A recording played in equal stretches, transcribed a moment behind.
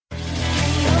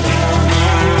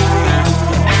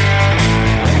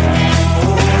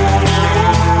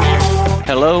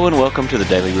Hello and welcome to the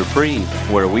Daily Reprieve,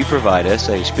 where we provide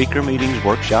essay speaker meetings,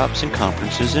 workshops, and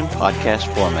conferences in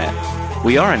podcast format.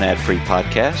 We are an ad-free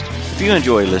podcast. If you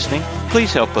enjoy listening,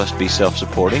 please help us be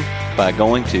self-supporting by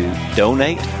going to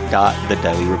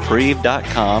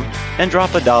donate.thedailyreprieve.com and drop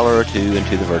 $1 or $2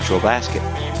 into the virtual basket.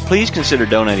 Please consider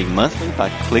donating monthly by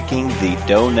clicking the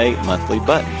Donate Monthly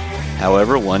button.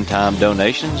 However, one-time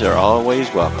donations are always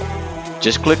welcome.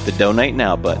 Just click the Donate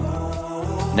Now button.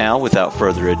 Now, without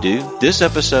further ado, this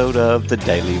episode of the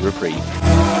Daily Reprieve.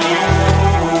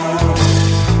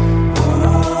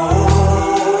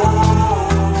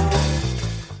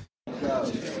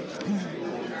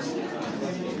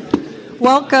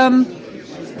 Welcome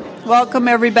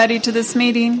everybody to this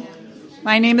meeting.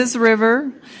 My name is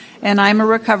River, and I'm a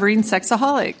recovering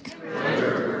sexaholic.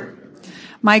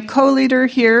 My co-leader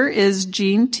here is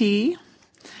Jean T.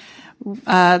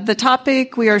 The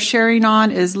topic we are sharing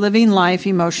on is living life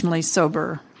emotionally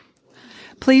sober.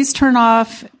 Please turn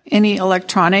off any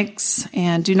electronics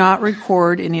and do not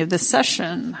record any of this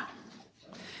session.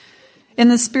 In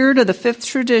the spirit of the fifth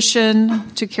tradition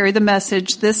to carry the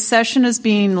message, this session is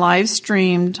being live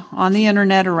streamed on the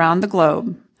internet around the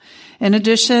globe. In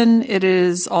addition, it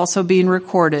is also being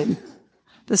recorded.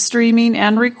 The streaming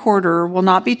and recorder will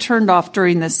not be turned off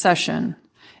during this session.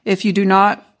 If you do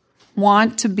not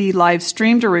want to be live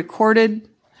streamed or recorded,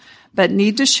 but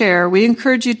need to share, we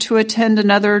encourage you to attend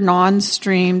another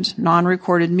non-streamed,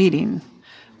 non-recorded meeting.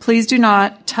 Please do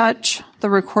not touch the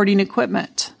recording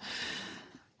equipment.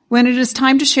 When it is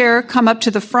time to share, come up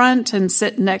to the front and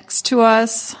sit next to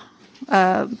us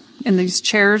in these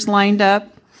chairs lined up.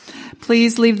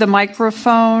 Please leave the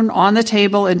microphone on the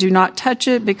table and do not touch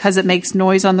it because it makes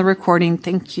noise on the recording.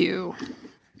 Thank you.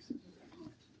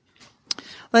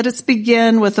 Let us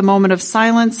begin with a moment of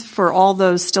silence for all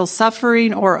those still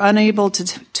suffering or unable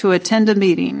to attend a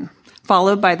meeting,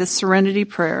 followed by the Serenity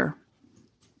Prayer.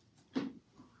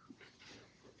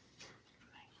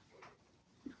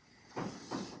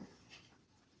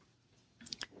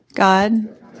 God,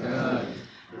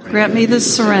 grant me the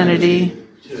serenity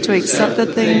to accept the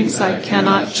things I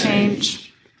cannot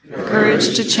change, the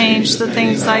courage to change the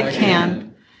things I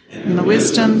can, and the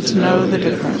wisdom to know the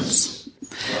difference.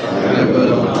 Thy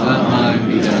will, not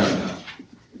mine, be done.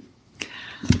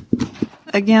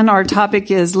 Again, our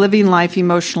topic is living life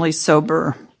emotionally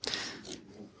sober.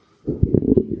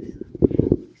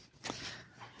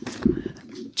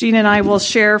 Jean and I will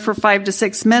share for 5 to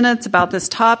 6 minutes about this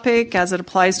topic as it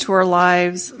applies to our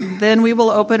lives. Then we will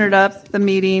open it up, the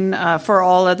meeting, for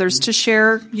all others to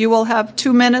share. You will have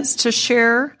 2 minutes to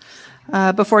share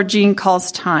before Jean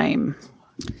calls time.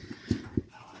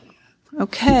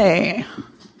 Okay.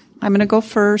 I'm going to go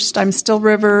first. I'm still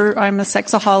River. I'm a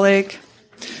sexaholic.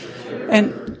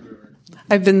 And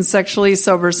I've been sexually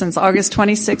sober since August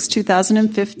 26,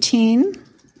 2015.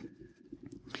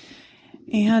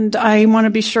 And I want to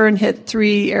be sure and hit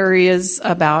 3 areas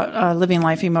about living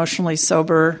life emotionally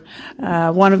sober.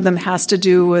 One of them has to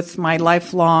do with my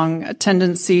lifelong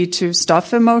tendency to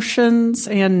stuff emotions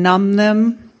and numb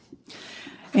them.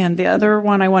 And the other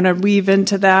one I want to weave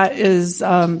into that is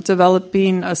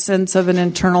developing a sense of an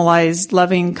internalized,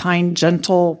 loving, kind,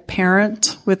 gentle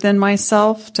parent within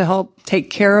myself to help take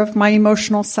care of my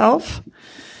emotional self.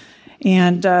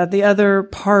 And the other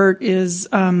part is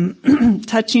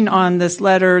touching on this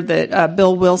letter that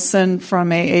Bill Wilson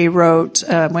from AA wrote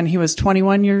when he was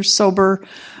 21 years sober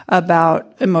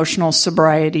about emotional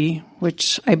sobriety,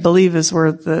 which I believe is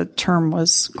where the term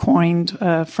was coined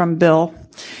from Bill.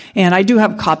 And I do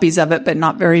have copies of it, but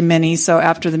not very many. So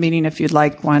after the meeting, if you'd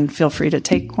like one, feel free to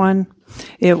take one.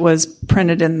 It was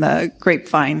printed in the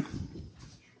Grapevine.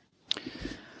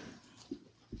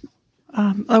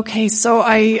 Okay, so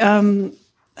I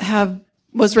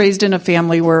was raised in a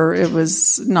family where it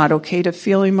was not okay to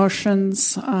feel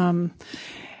emotions.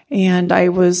 And I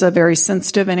was a very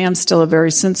sensitive and am still a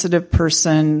very sensitive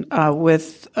person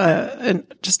with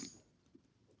just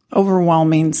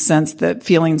overwhelming sense that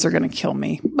feelings are going to kill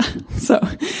me.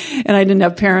 And I didn't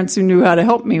have parents who knew how to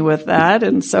help me with that.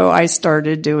 And so I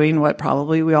started doing what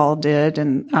probably we all did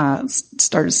and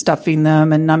started stuffing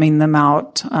them and numbing them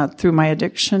out through my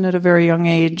addiction at a very young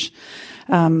age.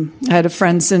 I had a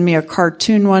friend send me a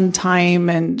cartoon one time,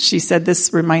 and she said,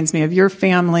 "This reminds me of your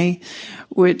family,"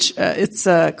 which it's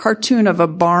a cartoon of a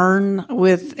barn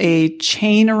with a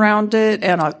chain around it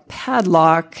and a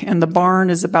padlock, and the barn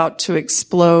is about to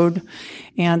explode.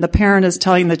 And the parent is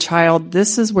telling the child,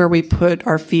 "This is where we put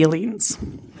our feelings."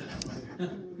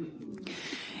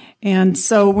 And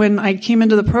so when I came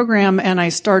into the program and I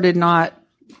started not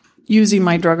using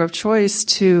my drug of choice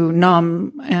to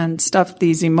numb and stuff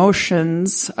these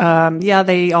emotions,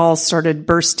 they all started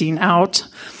bursting out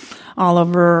all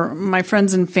over my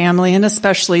friends and family, and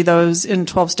especially those in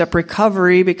 12-step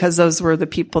recovery, because those were the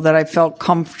people that I felt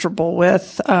comfortable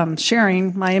with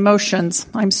sharing my emotions.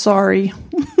 I'm sorry.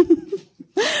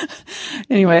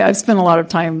 Anyway, I've spent a lot of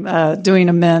time doing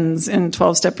amends in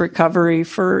 12-step recovery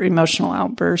for emotional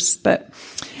outbursts.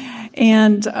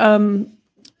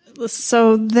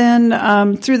 So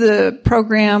then through the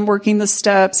program, working the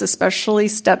steps, especially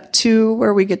step 2,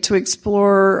 where we get to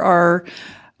explore our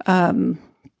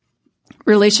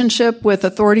relationship with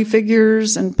authority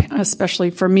figures, and especially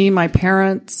for me, my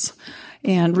parents,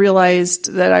 and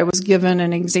realized that I was given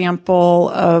an example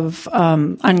of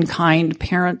unkind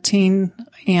parenting,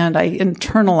 and I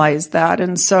internalized that.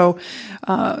 And so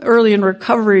early in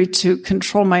recovery, to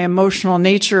control my emotional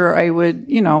nature, I would,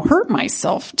 hurt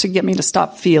myself to get me to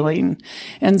stop feeling.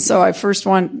 And so I first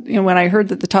when I heard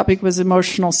that the topic was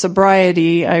emotional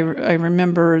sobriety, I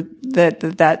remember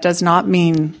that does not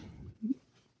mean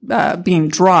being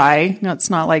dry. It's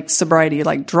not like sobriety,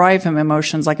 like dry from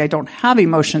emotions, like I don't have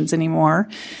emotions anymore,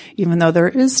 even though there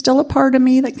is still a part of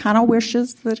me that kind of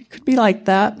wishes that it could be like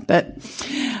that, but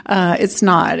it's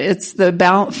not. It's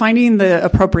finding the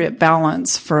appropriate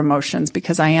balance for emotions,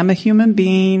 because I am a human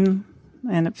being,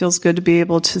 and it feels good to be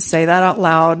able to say that out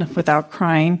loud without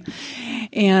crying.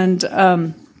 And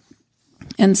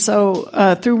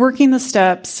so through working the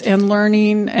steps and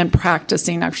learning and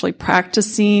practicing,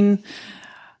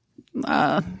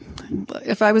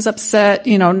 if I was upset,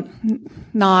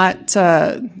 not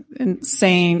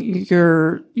saying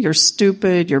you're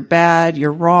stupid, you're bad,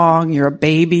 you're wrong, you're a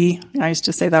baby. I used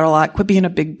to say that a lot. Quit being a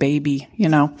big baby,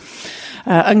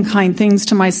 unkind things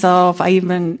to myself. I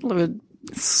even would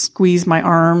squeeze my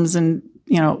arms and,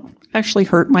 actually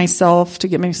hurt myself to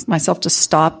get myself to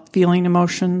stop feeling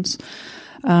emotions.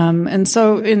 And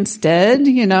so instead,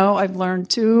 I've learned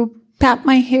to pat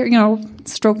my hair,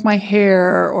 stroke my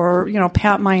hair, or,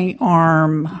 pat my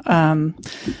arm,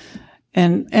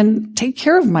 and take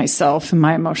care of myself in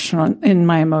my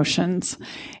emotions.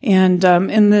 And,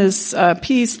 in this,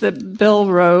 piece that Bill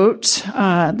wrote,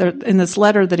 in this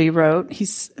letter that he wrote,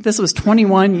 this was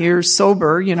 21 years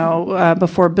sober,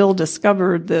 before Bill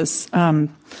discovered this,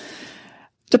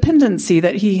 dependency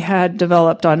that he had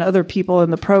developed on other people in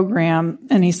the program.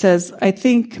 And he says, I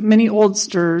think many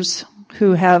oldsters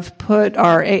who have put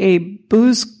our AA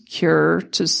booze cure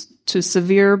to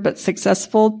severe but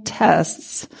successful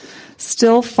tests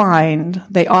still find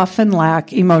they often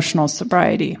lack emotional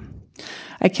sobriety.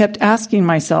 I kept asking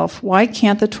myself, why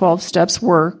can't the 12 steps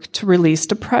work to release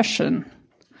depression?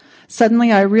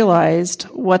 Suddenly I realized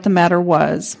what the matter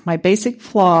was. My basic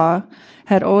flaw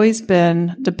had always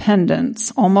been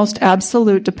dependence, almost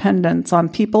absolute dependence on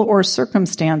people or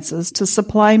circumstances to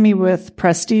supply me with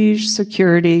prestige,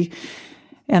 security,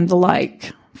 and the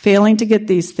like. Failing to get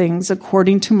these things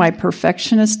according to my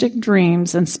perfectionistic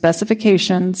dreams and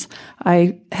specifications,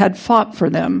 I had fought for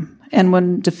them. And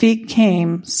when defeat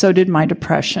came, so did my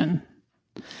depression.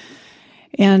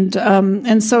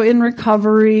 And so in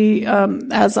recovery,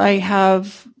 as I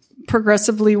have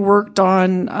progressively worked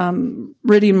on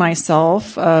ridding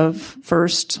myself of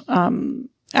first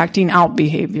acting out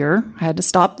behavior, I had to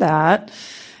stop that.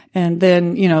 And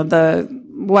then, the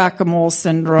whack-a-mole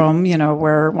syndrome,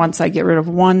 where once I get rid of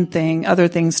one thing, other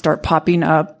things start popping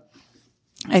up.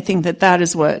 I think that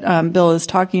is what Bill is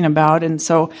talking about. And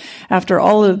so after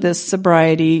all of this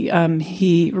sobriety,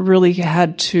 he really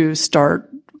had to start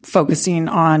focusing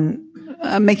on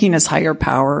making his higher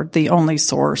power the only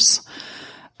source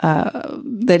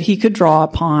that he could draw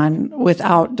upon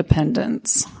without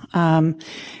dependence.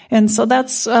 And so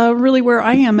that's really where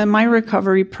I am in my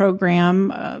recovery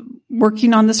program,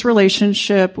 working on this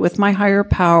relationship with my higher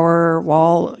power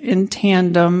while in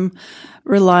tandem,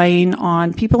 relying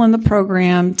on people in the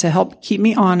program to help keep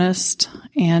me honest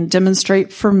and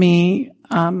demonstrate for me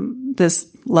this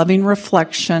loving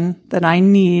reflection that I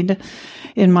need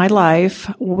in my life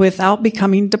without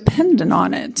becoming dependent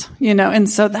on it, and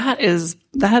so that is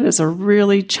a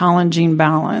really challenging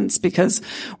balance, because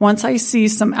once I see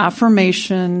some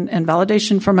affirmation and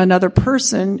validation from another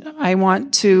person, I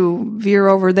want to veer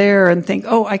over there and think,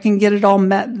 oh, I can get it all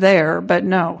met there, but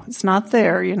no, it's not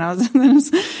there,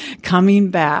 it's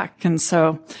coming back. And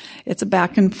so it's a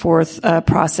back and forth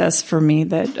process for me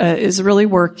that is really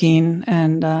working,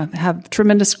 and have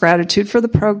tremendous gratitude for the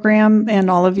program and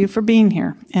all of you for being here.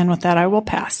 And with that, I will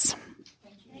pass.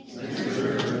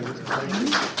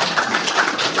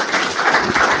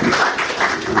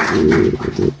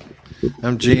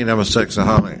 I'm Gene. I'm a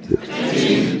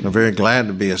sexaholic. I'm very glad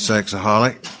to be a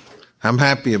sexaholic. I'm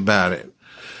happy about it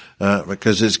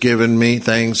because it's given me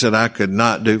things that I could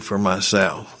not do for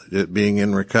myself. It being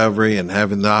in recovery and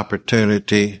having the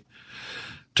opportunity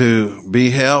to be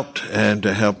helped and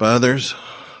to help others.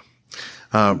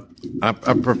 I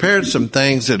prepared some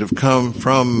things that have come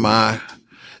from my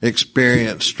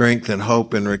experience, strength, and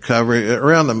hope in recovery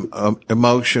around the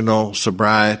emotional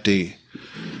sobriety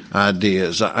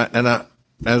ideas.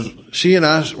 As she and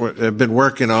I have been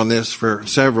working on this for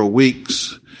several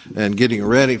weeks and getting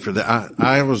ready for that,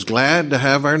 I was glad to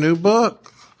have our new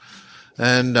book.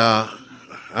 And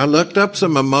I looked up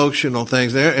some emotional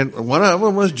things there, and one of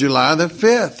them was July the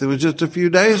 5th. It was just a few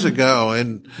days ago,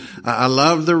 and I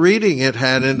loved the reading it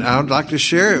had, and I would like to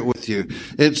share it with you.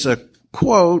 It's a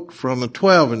quote from the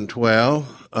 12 and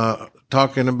 12,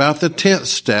 talking about the 10th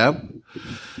step.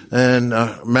 And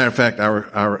matter of fact,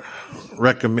 I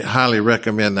highly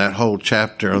recommend that whole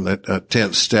chapter on the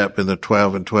 10th step in the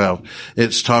 12 and 12.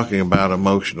 It's talking about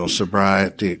emotional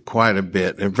sobriety quite a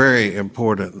bit, a very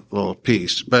important little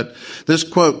piece. But this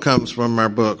quote comes from our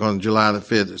book on July the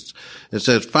 5th. It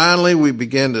says, "Finally, we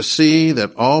begin to see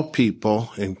that all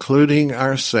people, including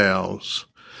ourselves,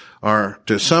 are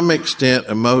to some extent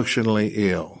emotionally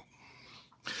ill,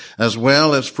 as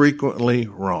well as frequently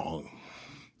wrong.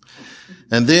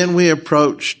 And then we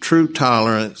approach true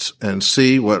tolerance and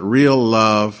see what real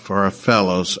love for our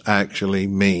fellows actually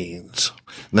means."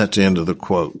 And that's the end of the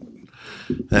quote.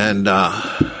 And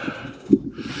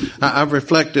I've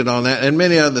reflected on that and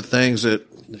many other things that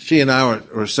she and I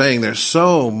were saying. There's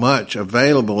so much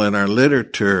available in our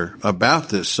literature about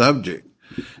this subject.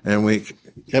 And we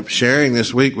kept sharing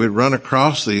this week. We'd run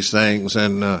across these things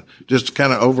and just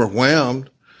kind of overwhelmed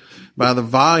by the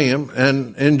volume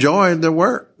and enjoyed the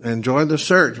work, enjoyed the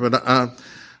search. But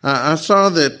I saw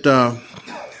that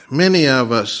many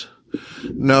of us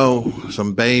know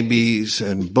some babies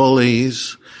and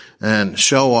bullies and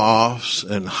show-offs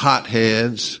and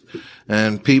hotheads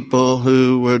and people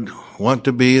who would want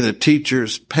to be the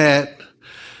teacher's pet,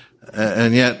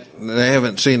 and yet they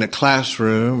haven't seen a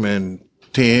classroom in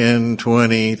 10,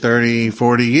 20, 30,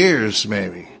 40 years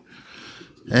maybe.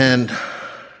 And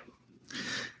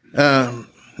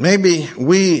maybe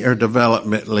we are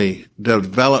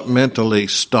developmentally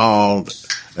stalled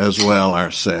as well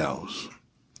ourselves.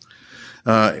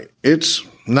 It's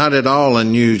not at all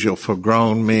unusual for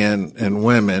grown men and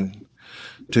women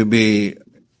to be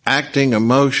acting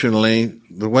emotionally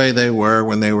the way they were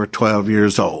when they were 12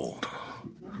 years old,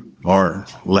 or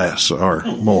less, or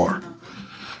more.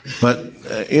 But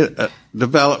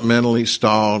developmentally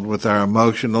stalled with our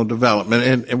emotional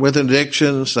development. And with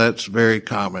addictions, that's very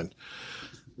common.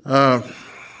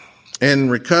 In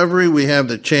recovery, we have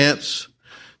the chance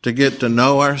to get to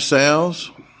know ourselves,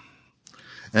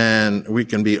 and we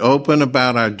can be open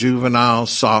about our juvenile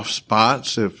soft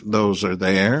spots if those are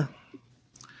there.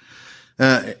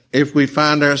 If we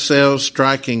find ourselves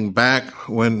striking back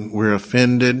when we're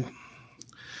offended,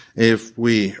 if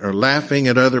we are laughing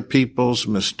at other people's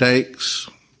mistakes,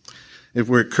 if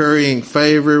we're currying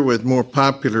favor with more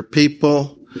popular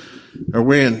people, or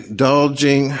we're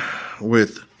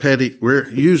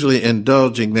usually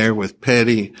indulging there with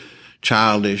petty,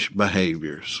 childish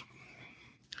behaviors.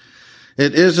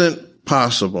 It isn't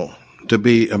possible to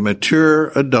be a mature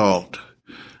adult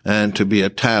and to be a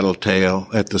tattletale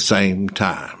at the same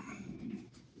time.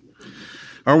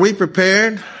 Are we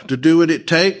prepared to do what it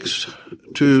takes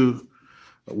to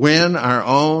win our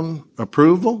own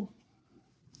approval?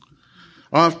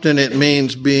 Often it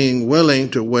means being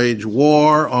willing to wage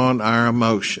war on our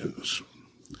emotions.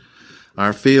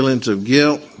 Our feelings of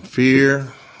guilt,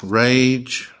 fear,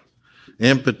 rage,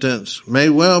 impotence may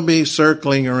well be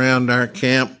circling around our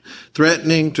camp,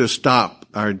 threatening to stop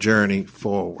our journey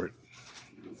forward.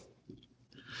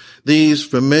 These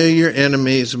familiar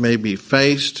enemies may be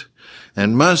faced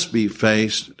and must be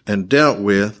faced and dealt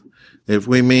with if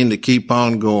we mean to keep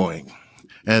on going.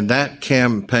 And that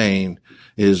campaign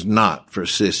is not for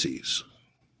sissies.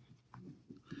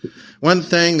 One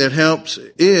thing that helps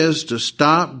is to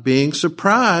stop being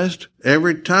surprised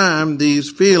every time these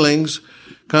feelings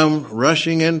come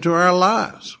rushing into our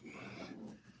lives.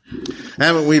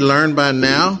 Haven't we learned by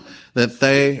now that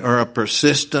they are a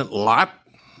persistent lot?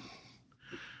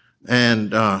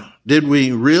 And did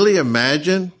we really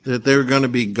imagine that they were going to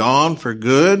be gone for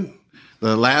good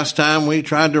the last time we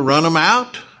tried to run them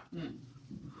out?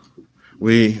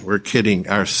 We were kidding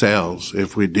ourselves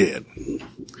if we did.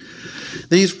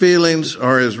 These feelings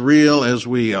are as real as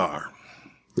we are,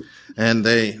 and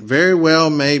they very well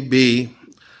may be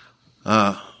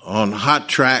on hot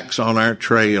tracks on our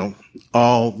trail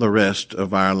all the rest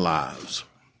of our lives.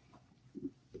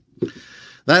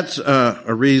 That's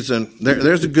a reason.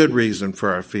 There's a good reason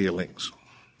for our feelings.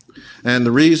 And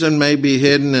the reason may be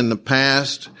hidden in the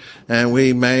past, and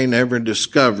we may never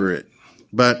discover it.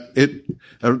 But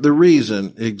the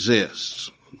reason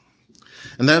exists.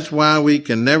 And that's why we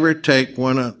can never take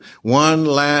one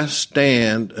last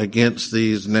stand against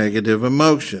these negative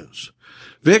emotions.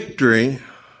 Victory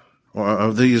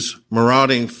of these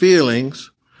marauding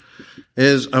feelings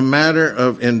is a matter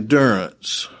of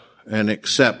endurance and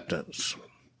acceptance.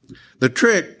 The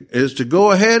trick is to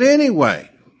go ahead anyway,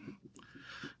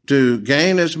 to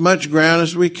gain as much ground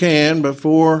as we can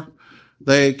before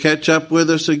they catch up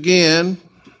with us again,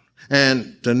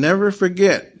 and to never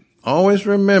forget, always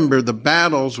remember the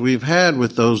battles we've had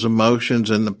with those emotions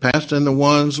in the past and the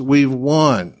ones we've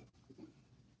won.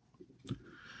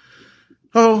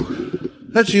 Oh,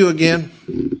 that's you again.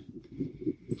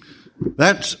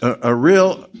 That's a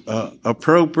real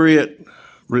appropriate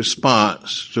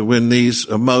response to when these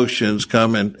emotions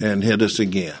come and hit us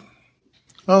again.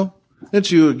 Oh, it's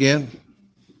you again.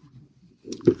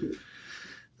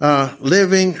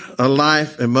 Living a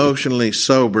life emotionally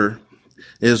sober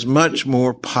is much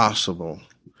more possible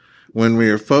when we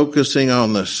are focusing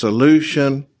on the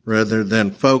solution rather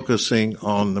than focusing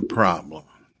on the problem.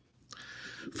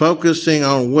 Focusing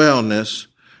on wellness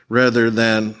rather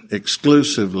than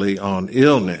exclusively on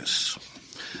illness.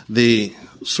 The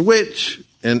switch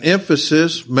in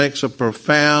emphasis makes a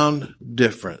profound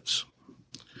difference.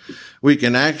 We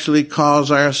can actually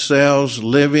cause ourselves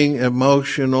living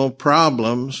emotional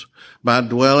problems by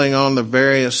dwelling on the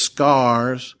various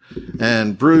scars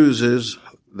and bruises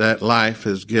that life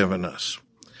has given us,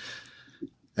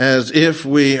 as if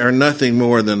we are nothing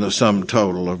more than the sum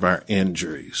total of our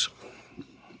injuries.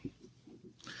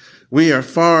 We are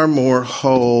far more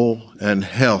whole and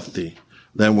healthy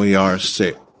than we are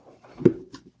sick.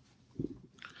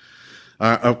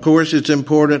 Of course, it's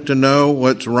important to know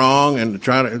what's wrong and to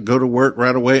try to go to work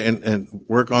right away and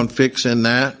work on fixing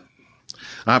that.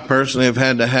 I personally have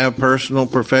had to have personal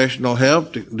professional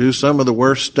help to do some of the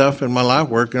worst stuff in my life,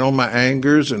 working on my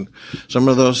angers and some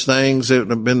of those things that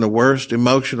have been the worst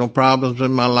emotional problems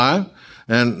in my life.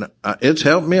 And it's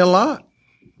helped me a lot.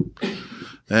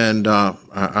 And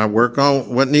I work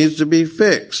on what needs to be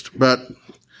fixed. But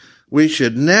we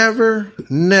should never,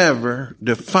 never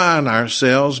define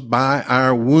ourselves by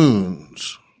our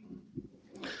wounds.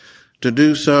 To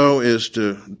do so is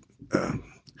to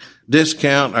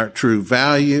discount our true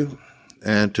value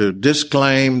and to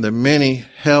disclaim the many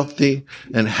healthy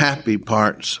and happy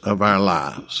parts of our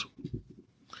lives.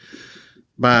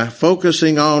 By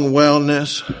focusing on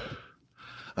wellness,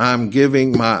 I'm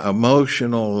giving my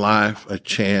emotional life a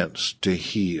chance to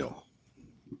heal.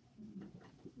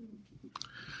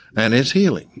 And it's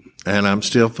healing. And I'm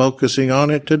still focusing on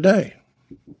it today.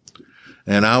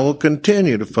 And I will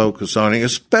continue to focus on it,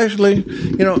 especially,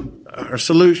 our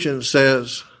solution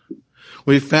says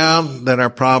we found that our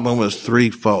problem was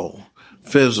threefold: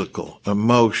 physical,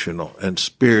 emotional, and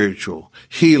spiritual.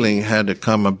 Healing had to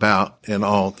come about in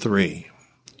all three.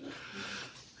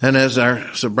 And as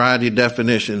our sobriety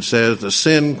definition says, the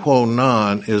sine qua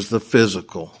non is the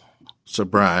physical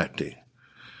sobriety.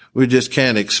 We just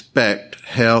can't expect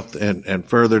health and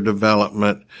further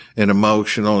development in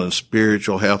emotional and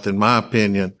spiritual health, in my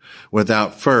opinion,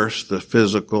 without first the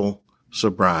physical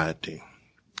sobriety.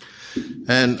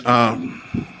 And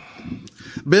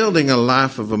building a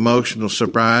life of emotional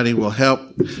sobriety will help,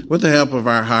 with the help of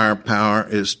our higher power,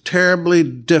 is terribly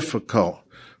difficult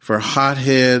for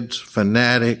hotheads,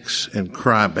 fanatics, and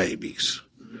crybabies.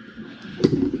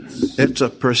 It's a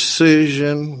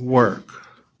precision work.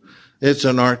 It's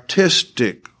an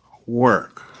artistic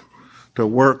work to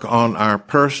work on our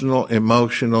personal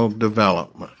emotional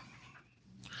development.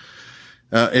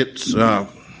 It's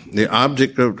the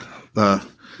object of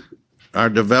our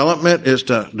development is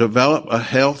to develop a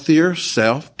healthier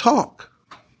self-talk,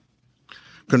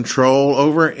 control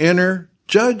over inner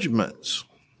judgments,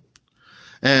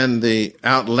 and the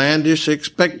outlandish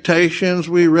expectations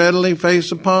we readily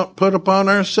put upon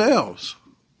ourselves.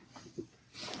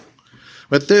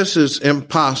 But this is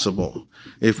impossible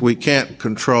if we can't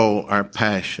control our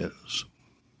passions.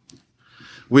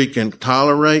 We can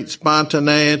tolerate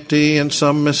spontaneity and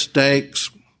some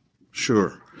mistakes,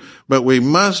 sure, but we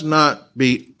must not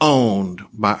be owned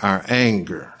by our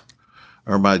anger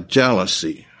or by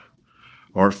jealousy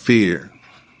or fear.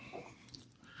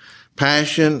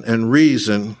 Passion and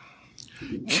reason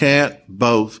can't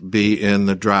both be in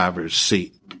the driver's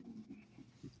seat.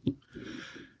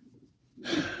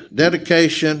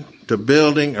 Dedication to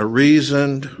building a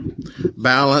reasoned,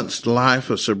 balanced life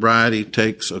of sobriety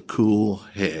takes a cool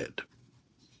head.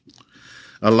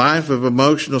 A life of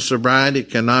emotional sobriety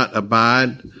cannot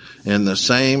abide in the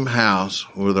same house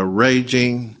with a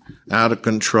raging, out of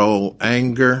control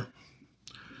anger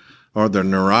or the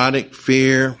neurotic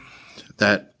fear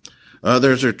that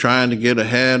others are trying to get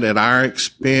ahead at our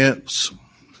expense,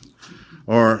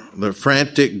 or the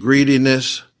frantic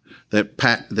greediness that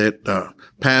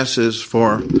passes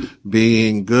for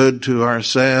being good to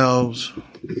ourselves.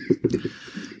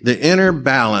 The inner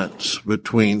balance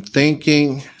between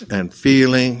thinking and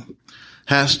feeling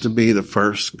has to be the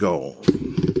first goal,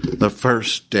 the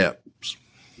first steps.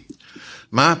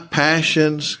 My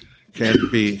passions can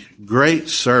be great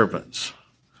servants,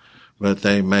 but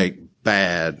they make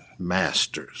bad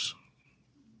masters.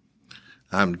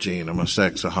 I'm Gene. I'm a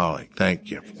sexaholic.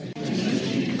 Thank you.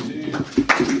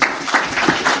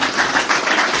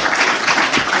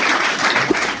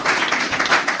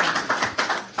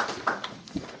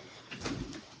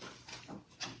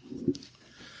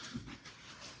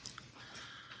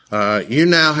 You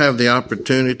now have the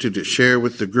opportunity to share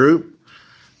with the group.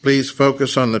 Please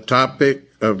focus on the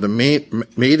topic of the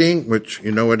meeting, which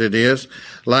you know what it is.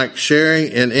 Like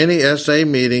sharing in any SA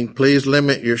meeting, please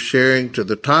limit your sharing to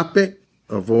the topic.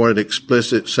 Avoid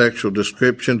explicit sexual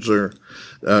descriptions or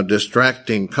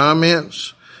distracting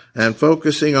comments, and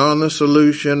focusing on the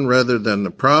solution rather than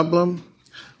the problem.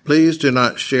 Please do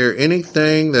not share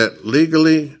anything that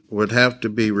legally would have to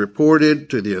be reported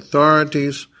to the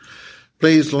authorities.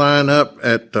 Please line up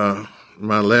at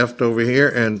my left over here,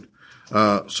 and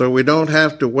so we don't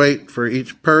have to wait for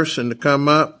each person to come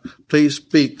up. Please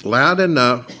speak loud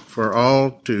enough for all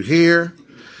to hear,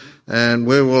 and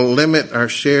we will limit our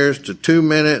shares to 2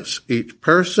 minutes each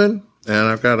person. And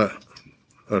I've got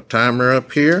a timer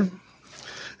up here,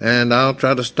 and I'll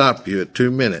try to stop you at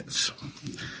 2 minutes.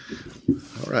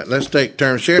 All right, let's take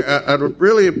turns here. I'd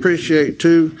really appreciate,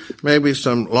 too, maybe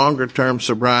some longer-term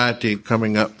sobriety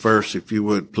coming up first, if you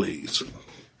would, please.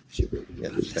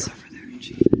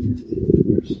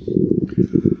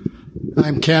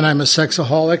 I'm Ken. I'm a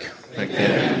sexaholic. Hi,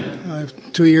 Ken. I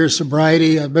have 2 years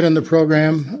sobriety. I've been in the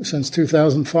program since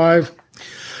 2005.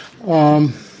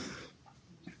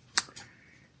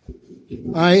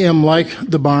 I am like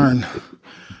the barn,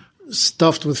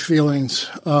 stuffed with feelings.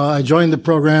 I joined the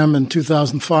program in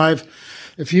 2005.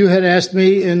 If you had asked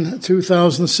me in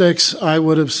 2006, I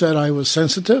would have said I was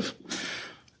sensitive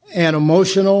and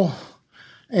emotional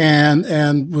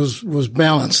and was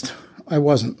balanced. I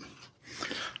wasn't.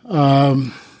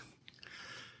 I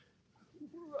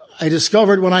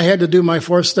discovered when I had to do my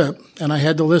 4th step and I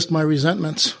had to list my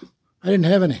resentments, I didn't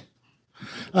have any.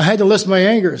 I had to list my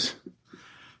angers.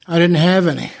 I didn't have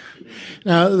any.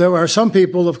 Now, there are some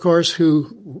people, of course,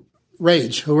 who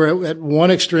rage, who are at one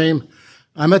extreme.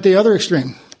 I'm at the other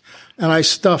extreme. And I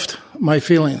stuffed my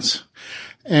feelings.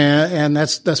 And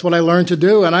that's what I learned to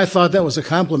do. And I thought that was a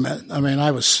compliment. I mean,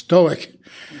 I was stoic.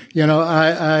 You know,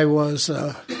 I was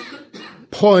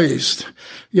poised.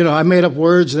 You know, I made up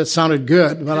words that sounded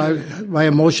good, but my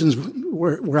emotions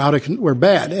were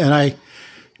bad. And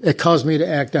it caused me to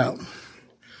act out.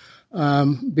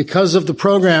 Because of the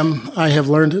program, I have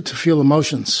learned to feel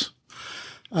emotions.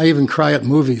 I even cry at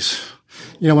movies.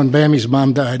 You know, when Bammy's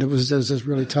mom died, it was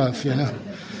really tough, you know.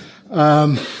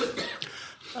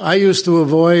 I used to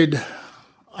avoid,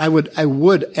 I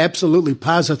would absolutely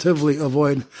positively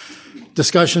avoid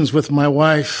discussions with my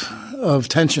wife of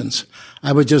tensions.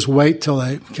 I would just wait till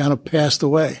they kind of passed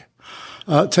away.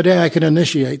 Today I can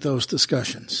initiate those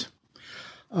discussions.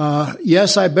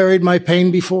 Yes, I buried my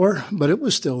pain before, but it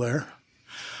was still there.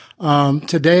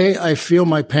 Today I feel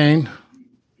my pain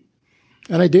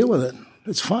and I deal with it.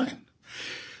 It's fine.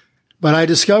 But I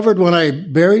discovered when I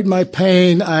buried my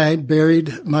pain, I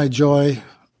buried my joy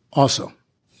also.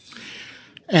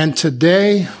 And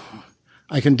today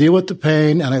I can deal with the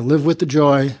pain and I live with the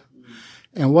joy.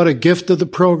 And what a gift of the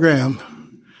program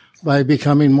by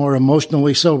becoming more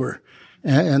emotionally sober.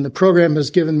 And the program has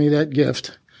given me that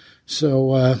gift.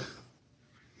 So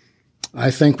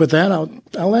I think with that,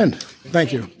 I'll end.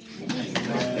 Thank you.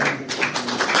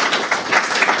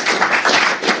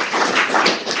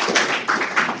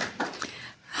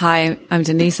 Hi, I'm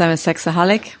Denise. I'm a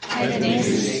sexaholic. Hi,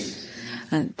 Denise.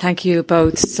 And thank you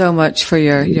both so much for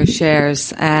your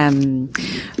shares.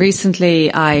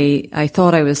 Recently, I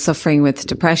thought I was suffering with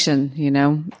depression, you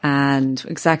know, and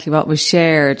exactly what was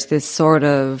shared, this sort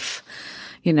of,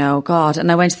 you know, God.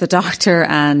 And I went to the doctor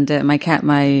and my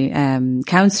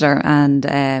counselor,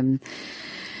 and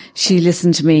she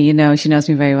listened to me. You know, she knows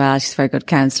me very well. She's a very good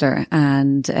counselor,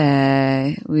 and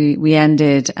we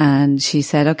ended. And she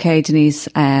said, "Okay, Denise,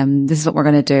 this is what we're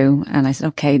going to do." And I said,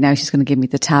 "Okay." Now she's going to give me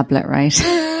the tablet, right?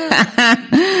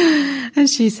 And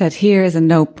she said, here is a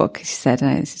notebook. She said, and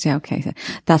I said, yeah, okay. Said,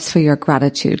 that's for your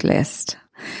gratitude list.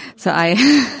 So I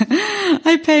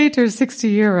paid her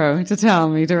 €60 to tell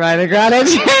me to write a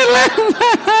gratitude list.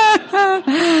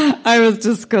 I was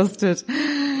disgusted.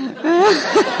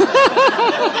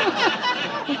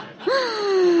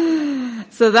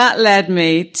 So that led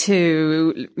me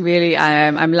to really,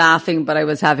 I'm laughing, but I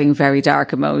was having very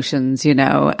dark emotions, you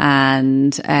know,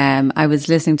 and I was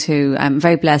listening to, I'm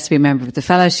very blessed to be a member of the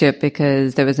fellowship,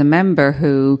 because there was a member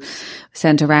who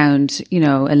sent around, you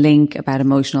know, a link about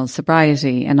emotional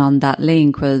sobriety, and on that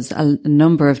link was a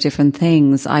number of different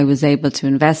things I was able to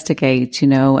investigate, you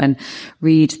know, and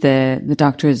read the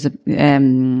doctor's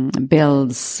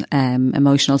Bill's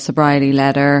emotional sobriety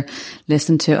letter,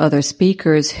 listen to other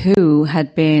speakers who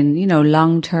had been, you know,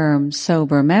 long-term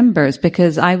sober members,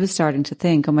 because I was starting to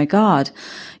think, oh my God,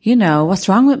 you know, what's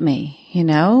wrong with me? You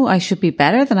know, I should be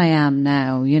better than I am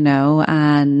now, you know,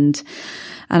 and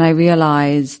I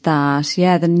realized that,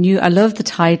 yeah, I love the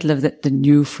title of the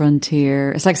new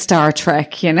frontier. It's like Star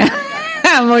Trek, you know,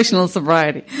 emotional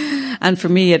sobriety. And for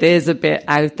me, it is a bit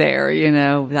out there, you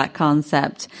know, that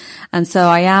concept. And so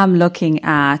I am looking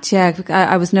at,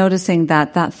 I was noticing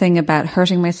that thing about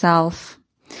hurting myself,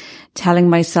 telling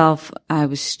myself I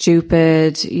was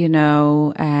stupid, you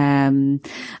know, and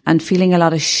feeling a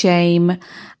lot of shame.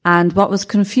 And what was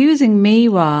confusing me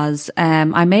was,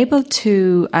 I'm able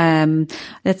to,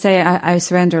 let's say I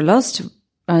surrender lust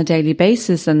on a daily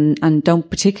basis and don't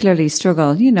particularly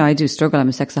struggle. You know, I do struggle. I'm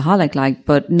a sexaholic,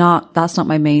 but that's not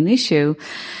my main issue.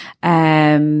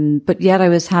 But yet I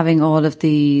was having all of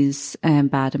these,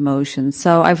 bad emotions.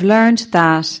 So I've learned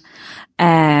that,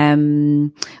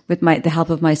 with the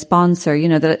help of my sponsor, you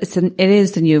know, that it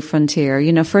is the new frontier.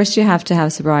 You know, first you have to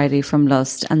have sobriety from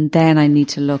lust, and then I need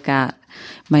to look at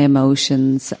my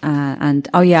emotions,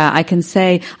 I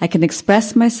can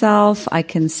express myself, I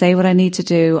can say what I need to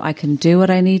do, I can do what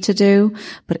I need to do,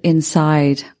 but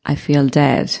inside I feel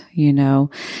dead, you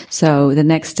know. So the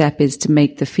next step is to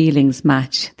make the feelings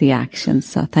match the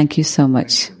actions. So thank you so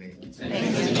much.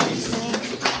 Thank you.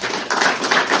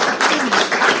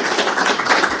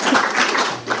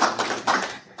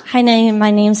 Hi,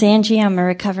 my name's Angie. I'm a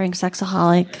recovering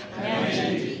sexaholic.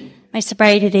 My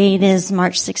sobriety date is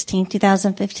March 16,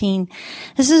 2015.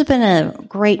 This has been a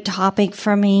great topic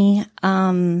for me.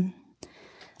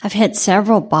 I've hit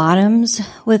several bottoms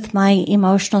with my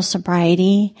emotional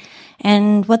sobriety.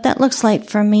 And what that looks like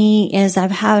for me is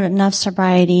I've had enough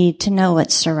sobriety to know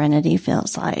what serenity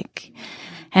feels like.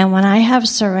 And when I have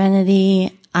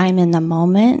serenity, I'm in the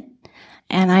moment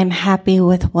and I'm happy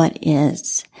with what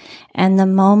is. And the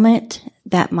moment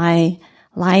that my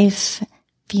life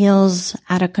feels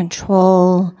out of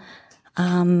control,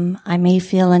 I may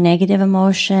feel a negative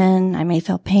emotion, I may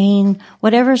feel pain,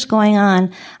 whatever's going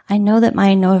on, I know that my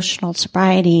emotional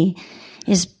sobriety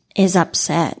is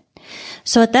upset.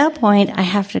 So at that point, I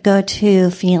have to go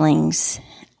to feelings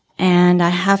and I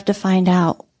have to find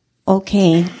out,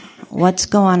 okay, what's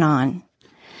going on?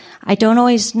 I don't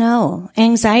always know.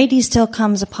 Anxiety still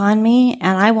comes upon me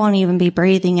and I won't even be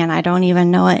breathing and I don't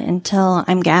even know it until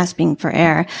I'm gasping for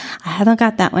air. I haven't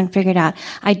got that one figured out.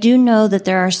 I do know that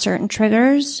there are certain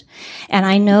triggers, and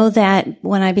I know that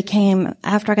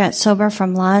after I got sober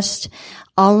from lust,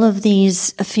 all of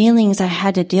these feelings I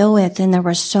had to deal with, and there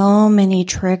were so many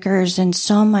triggers and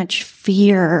so much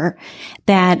fear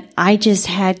that I just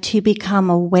had to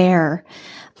become aware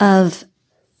of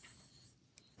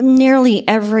nearly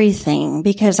everything,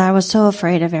 because I was so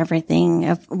afraid of everything,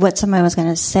 of what somebody was going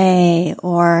to say,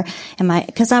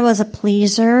 because I was a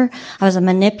pleaser, I was a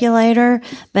manipulator,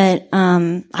 but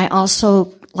I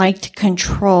also liked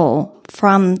control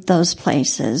from those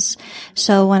places.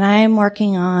 So when I'm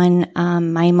working on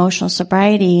my emotional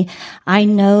sobriety, I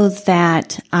know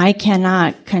that I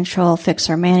cannot control,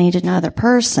 fix, or manage another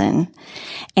person.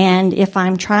 And if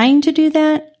I'm trying to do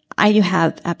that, I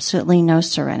have absolutely no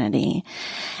serenity.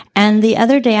 And the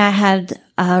other day I had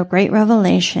a great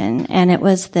revelation, and it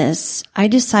was this. I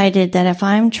decided that if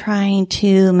I'm trying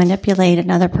to manipulate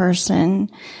another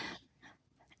person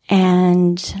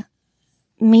and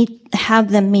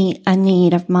have them meet a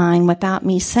need of mine without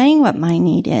me saying what my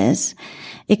need is,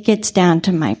 it gets down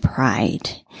to my pride,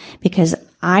 because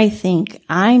I think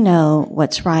I know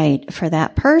what's right for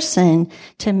that person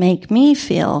to make me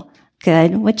feel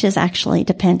good, which is actually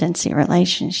dependency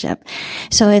relationship.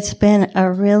 So it's been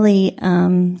a really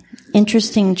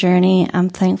interesting journey. I'm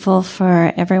thankful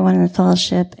for everyone in the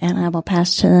fellowship, and I will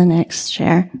pass to the next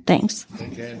share. Thanks.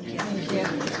 Thank you.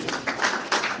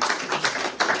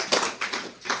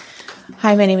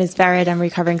 Hi, my name is Vered. I'm a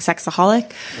recovering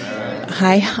sexaholic.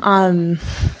 Hi.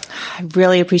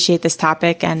 really appreciate this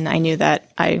topic, and I knew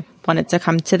that I wanted to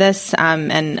come to this.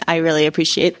 And I really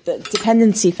appreciate the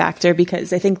dependency factor,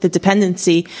 because I think the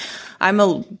dependency, I'm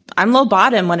low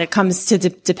bottom when it comes to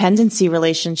dependency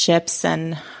relationships.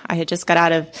 And I had just got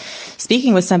out of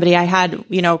speaking with somebody I had,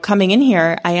 coming in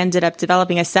here. I ended up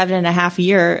developing a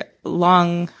 7.5-year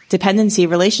long dependency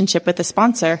relationship with a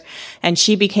sponsor, and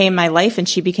she became my life, and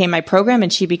she became my program,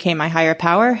 and she became my higher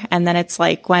power. And then it's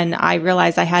like when I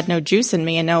realized I had no juice in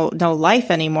me and no life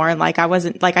anymore, and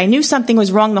I knew something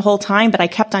was wrong the whole time, but I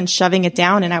kept on shoving it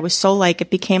down, and I was so I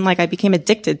became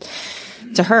addicted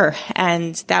to her.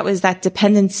 And that was that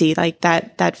dependency,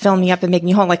 that filled me up and made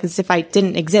me whole, as if I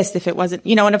didn't exist, if it wasn't,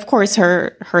 and of course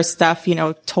her stuff,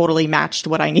 totally matched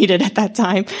what I needed at that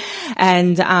time.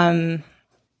 And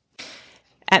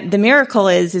the miracle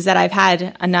is that I've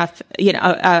had enough,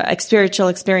 spiritual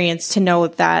experience to know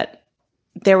that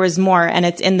there was more, and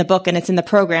it's in the book and it's in the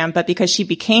program. But because she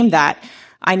became that,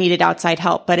 I needed outside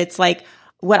help. But it's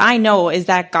what I know is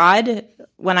that God,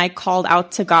 when I called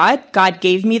out to God, God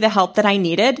gave me the help that I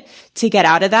needed to get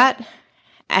out of that.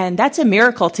 And that's a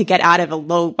miracle, to get out of a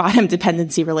low bottom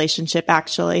dependency relationship,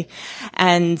 actually.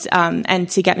 And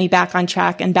to get me back on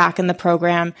track and back in the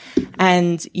program.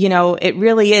 And, it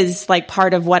really is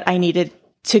part of what I needed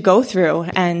to go through.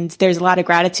 And there's a lot of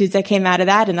gratitude that came out of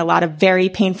that, and a lot of very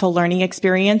painful learning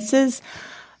experiences.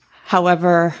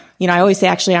 However, I always say,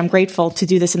 actually, I'm grateful to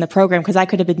do this in the program, because I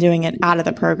could have been doing it out of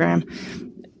the program.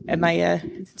 Am I,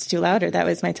 it's too loud, or that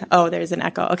was my, oh, there's an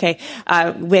echo. Okay.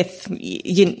 I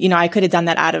could have done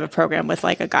that out of a program with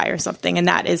a guy or something, and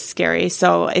that is scary.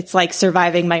 So it's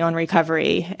surviving my own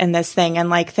recovery in this thing.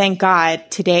 And thank God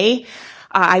today,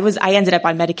 I ended up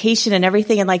on medication and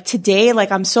everything. And today,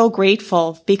 I'm so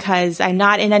grateful, because I'm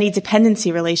not in any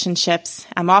dependency relationships.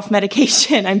 I'm off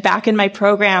medication. I'm back in my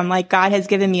program. God has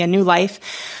given me a new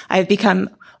life. I've become,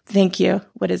 thank you.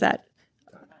 What is that?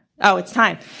 Oh, it's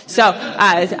time. So,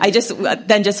 I just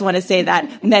want to say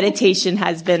that meditation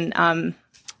has been,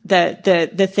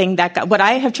 the thing that what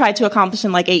I have tried to accomplish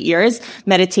in 8 years,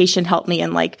 meditation helped me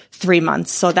in 3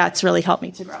 months. So that's really helped me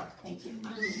to grow. Thank you.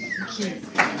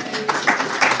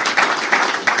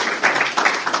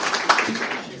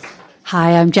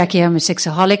 Hi, I'm Jackie. I'm a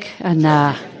sexaholic, and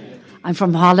I'm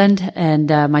from Holland, and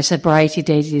my sobriety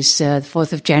date is the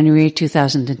 4th of January,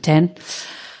 2010.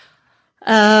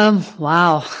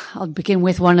 Wow. I'll begin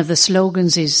with one of the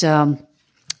slogans is, oh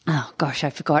gosh,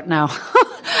 I forgot now.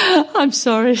 I'm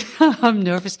sorry. I'm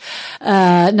nervous.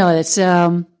 No, it's,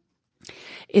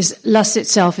 is lust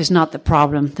itself is not the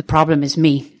problem. The problem is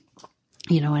me,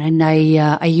 and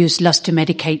I use lust to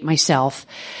medicate myself.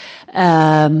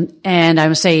 And I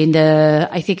would say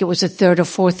I think it was the 3rd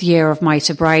or 4th year of my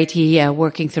sobriety,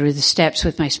 working through the steps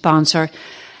with my sponsor,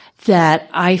 that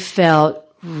I felt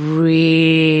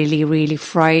really, really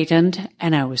frightened,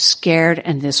 and I was scared,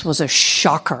 and this was a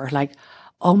shocker.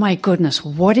 Oh my goodness,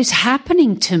 what is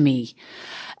happening to me?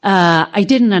 I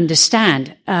didn't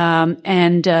understand.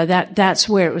 That's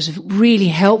where it was really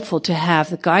helpful to have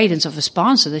the guidance of a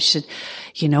sponsor that said,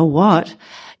 you know what?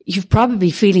 You've probably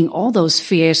feeling all those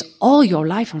fears all your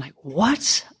life. I'm like,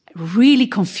 what? Really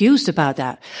confused about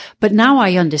that. But now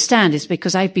I understand it's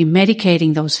because I've been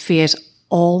medicating those fears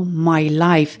all my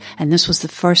life. And this was the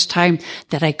first time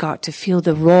that I got to feel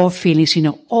the raw feelings,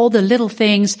 all the little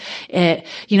things,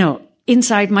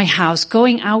 inside my house,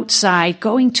 going outside,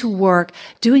 going to work,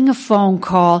 doing a phone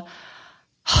call.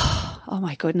 Oh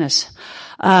my goodness.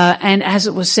 And as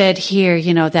it was said here,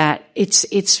 that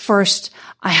it's first,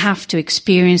 I have to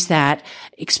experience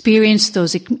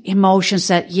those emotions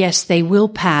that, yes, they will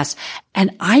pass.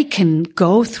 And I can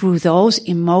go through those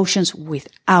emotions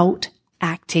without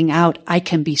acting out. I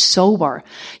can be sober,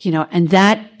 and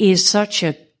that is such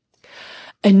a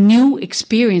new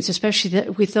experience, especially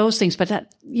with those things. But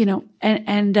that,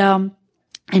 and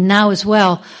now as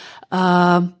well,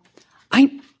 I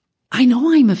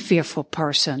know I'm a fearful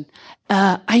person.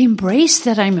 I embrace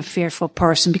that I'm a fearful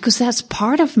person, because that's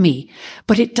part of me,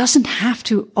 but it doesn't have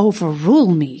to overrule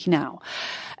me now.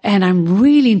 And I'm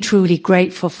really and truly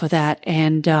grateful for that.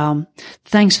 And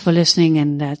thanks for listening,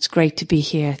 and it's great to be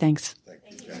here. Thanks.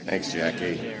 Thanks,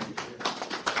 Jackie.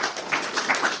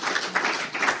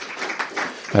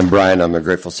 I'm Brian. I'm a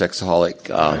grateful sexaholic.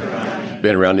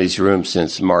 Been around these rooms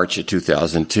since March of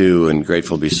 2002, and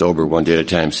grateful to be sober one day at a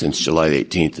time since July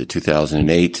 18th of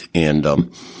 2008. And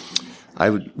I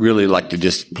would really like to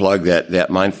just plug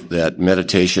that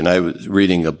meditation. I was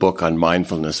reading a book on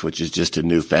mindfulness, which is just a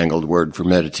newfangled word for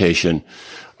meditation.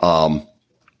 And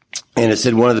it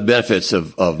said one of the benefits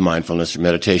of mindfulness or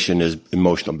meditation is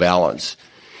emotional balance.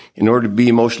 in order to be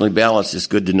emotionally balanced, it's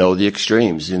good to know the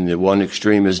extremes. And the one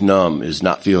extreme is numb, is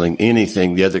not feeling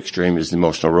anything. The other extreme is the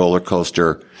emotional roller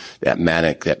coaster, that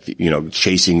manic, that,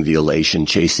 chasing the elation,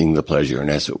 chasing the pleasure. And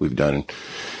that's what we've done.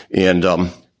 And,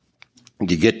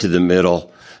 to get to the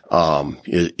middle,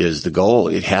 is the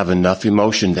goal. Have enough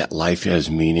emotion that life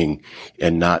has meaning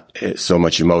and not so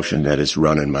much emotion that it's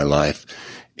running my life.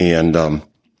 And,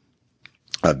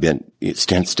 it's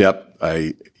 10th step.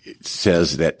 It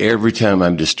says that every time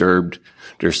I'm disturbed,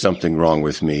 there's something wrong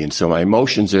with me. And so my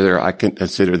emotions are there. I can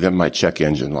consider them my check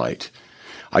engine light.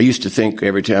 I used to think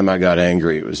every time I got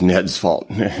angry, it was Ned's fault.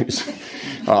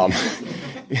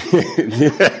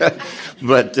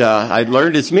 But I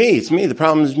learned it's me. It's me. The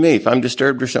problem is me. If I'm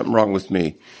disturbed, there's something wrong with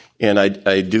me. And I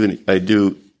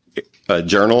do a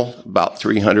journal about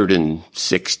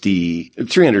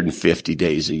 350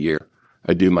 days a year.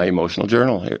 I do my emotional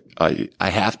journal. I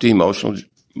have to emotional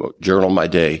journal my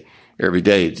day every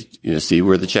day to see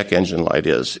where the check engine light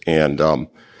is. And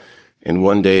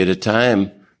one day at a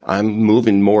time, I'm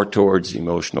moving more towards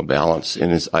emotional balance.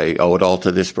 And I owe it all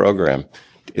to this program.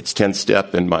 It's 10th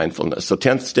step in mindfulness. So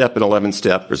 10th step and 11th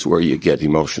step is where you get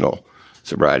emotional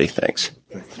sobriety. Thanks.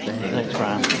 Thanks,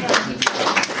 Ryan.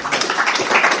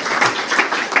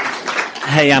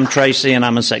 Hey, I'm Tracy, and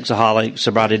I'm a sexaholic.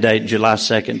 Sobriety date July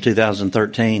 2nd,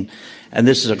 2013. And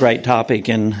this is a great topic,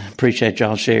 and appreciate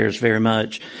y'all's shares very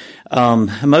much.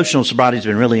 Emotional sobriety has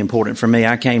been really important for me.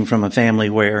 I came from a family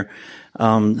where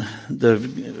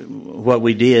what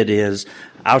we did is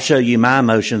I'll show you my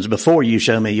emotions before you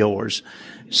show me yours.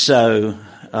 So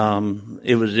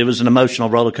it was an emotional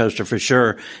roller coaster for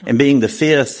sure. And being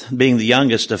the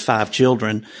youngest of 5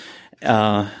 children,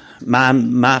 my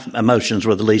emotions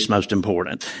were the least most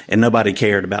important, and nobody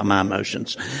cared about my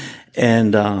emotions.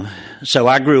 And so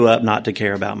I grew up not to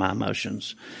care about my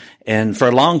emotions. And for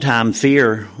a long time,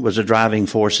 fear was a driving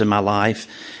force in my life.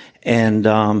 And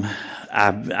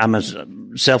I'm a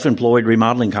self-employed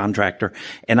remodeling contractor,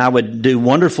 and I would do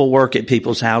wonderful work at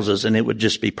people's houses, and it would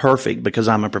just be perfect because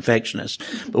I'm a perfectionist.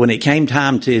 But when it came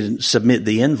time to submit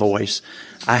the invoice,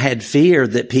 I had fear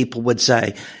that people would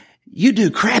say, "You do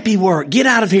crappy work. Get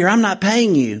out of here. I'm not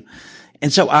paying you."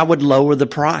 And so I would lower the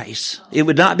price. It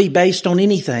would not be based on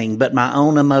anything but my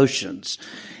own emotions.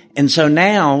 And so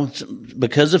now,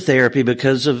 because of therapy,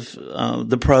 because of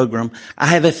the program, I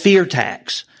have a fear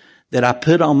tax that I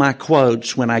put on my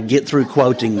quotes when I get through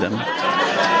quoting them.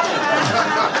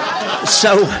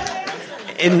 So,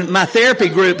 and my therapy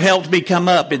group helped me come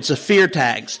up. It's a fear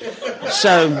tax.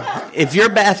 So, if your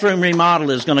bathroom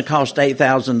remodel is going to cost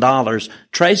 $8,000,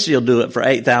 Tracy will do it for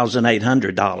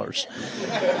 $8,800.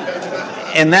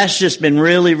 And that's just been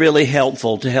really, really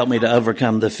helpful to help me to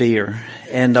overcome the fear.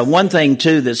 And one thing,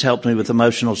 too, that's helped me with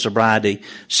emotional sobriety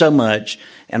so much,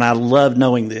 and I love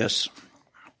knowing this,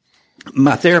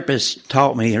 my therapist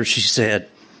taught me, or she said,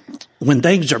 when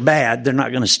things are bad, they're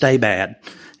not going to stay bad.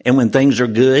 And when things are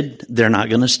good, they're not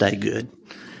going to stay good.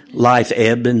 Life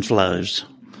ebbs and flows.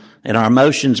 And our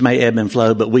emotions may ebb and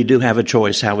flow, but we do have a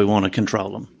choice how we want to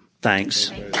control them.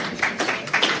 Thanks.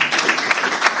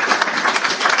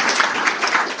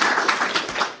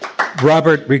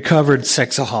 Robert, recovered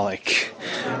sexaholic.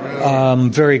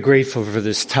 I'm very grateful for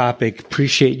this topic.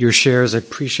 Appreciate your shares. I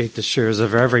appreciate the shares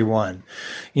of everyone.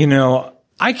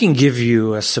 I can give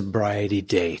you a sobriety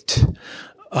date,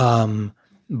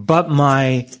 but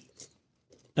my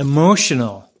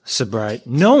emotional sobriety,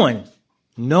 no one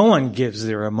gives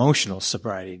their emotional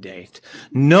sobriety date.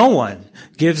 No one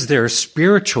gives their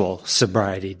spiritual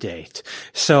sobriety date.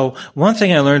 So one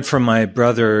thing I learned from my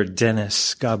brother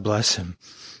Dennis, God bless him,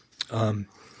 I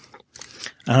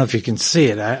don't know if you can see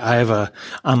it. I have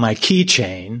on my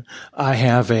keychain, I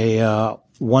have a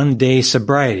 1-day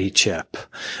sobriety chip,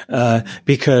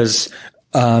 because,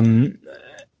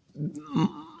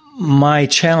 my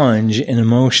challenge in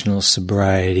emotional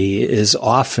sobriety is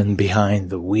often behind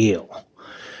the wheel.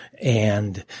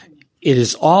 And it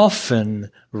is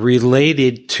often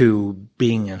related to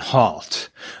being in halt,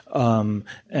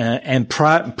 and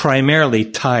primarily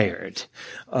tired.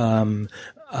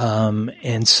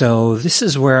 And so this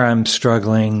is where I'm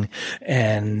struggling,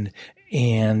 and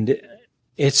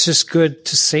it's just good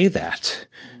to say that.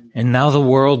 And now the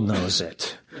world knows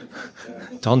it.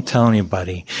 Don't tell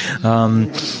anybody.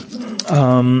 I'm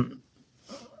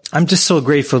just so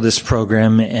grateful for this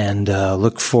program, and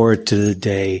look forward to the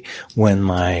day when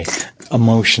my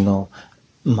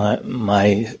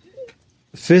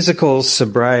physical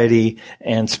sobriety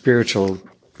and spiritual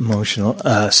emotional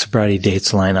sobriety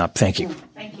dates line up. Thank you.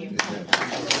 Thank you.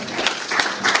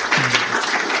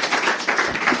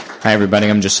 Hi, everybody.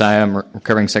 I'm Josiah. I'm a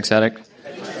recovering sex addict.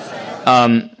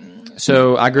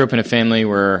 So I grew up in a family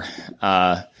where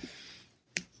there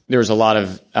was a lot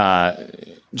of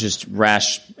just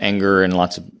rash anger and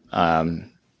lots of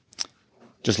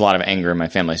just a lot of anger in my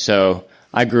family. So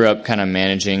I grew up kind of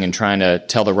managing and trying to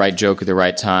tell the right joke at the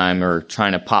right time or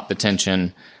trying to pop the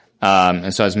tension.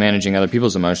 And so I was managing other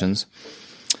people's emotions.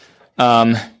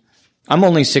 I'm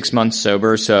only 6 months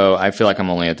sober, so I feel like I'm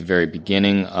only at the very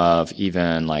beginning of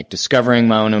even like discovering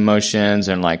my own emotions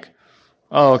and like,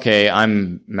 oh, okay,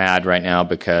 I'm mad right now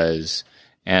because,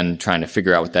 and trying to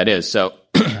figure out what that is. So,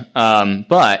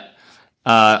 but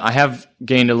I have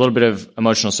gained a little bit of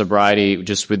emotional sobriety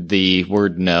just with the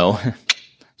word no.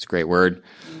 It's a great word.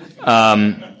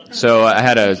 So I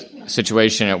had a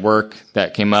situation at work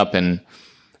that came up, and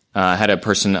I had a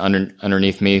person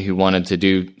underneath me who wanted to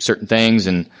do certain things,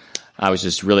 and I was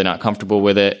just really not comfortable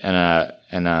with it. And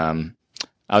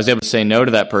I was able to say no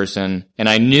to that person, and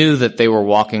I knew that they were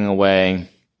walking away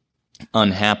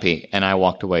unhappy, and I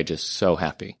walked away just so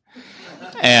happy.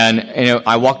 And,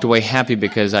 I walked away happy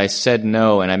because I said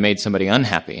no and I made somebody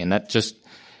unhappy. And that just,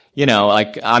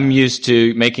 like I'm used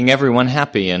to making everyone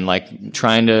happy and like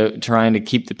trying to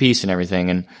keep the peace and everything.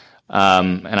 And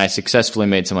I successfully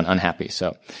made someone unhappy.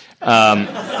 So,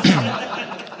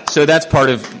 so that's part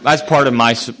of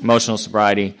my emotional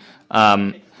sobriety.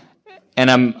 And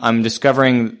I'm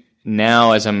discovering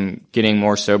now as I'm getting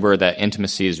more sober that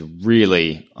intimacy is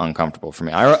really uncomfortable for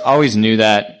me. I always knew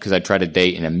that because I tried to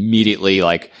date and immediately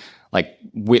a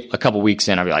couple weeks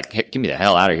in, I'd be like, hey, get me the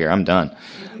hell out of here. I'm done.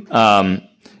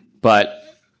 But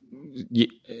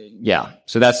yeah,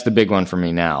 so that's the big one for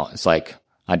me now. It's like,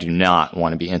 I do not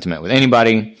want to be intimate with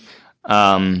anybody.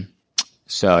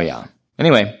 So yeah,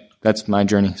 anyway, that's my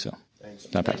journey. So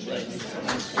not bad.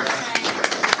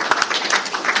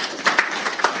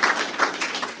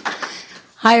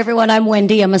 Hi, everyone. I'm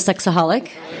Wendy. I'm a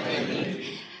sexaholic.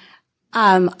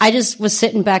 I just was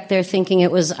sitting back there thinking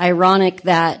it was ironic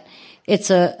that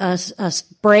it's a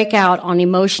breakout on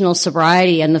emotional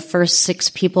sobriety, and the first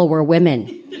 6 people were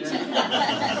women.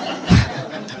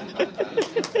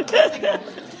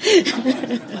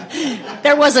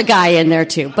 There was a guy in there,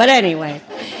 too. But anyway,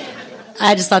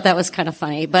 I just thought that was kind of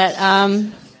funny. But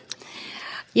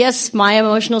yes, my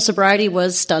emotional sobriety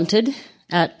was stunted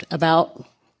at about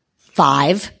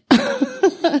 5.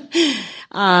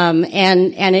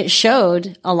 And it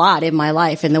showed a lot in my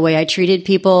life, in the way I treated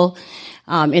people,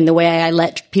 in the way I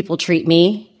let people treat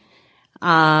me.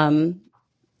 It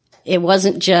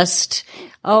wasn't just,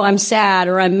 oh, I'm sad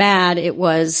or I'm mad. It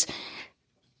was,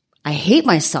 I hate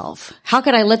myself. How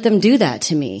could I let them do that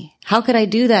to me? How could I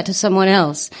do that to someone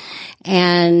else?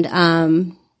 And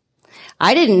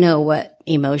I didn't know what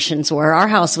emotions were. Our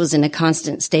house was in a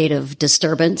constant state of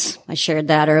disturbance. I shared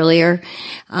that earlier.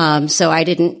 So I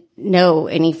didn't know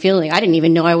any feeling. I didn't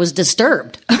even know I was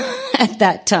disturbed at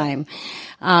that time.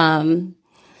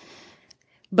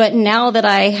 But now that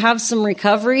I have some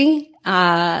recovery,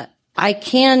 I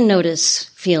can notice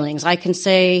feelings. I can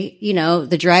say,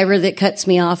 the driver that cuts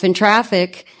me off in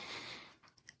traffic,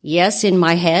 yes, in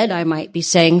my head, I might be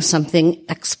saying something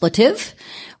expletive,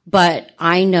 but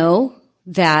I know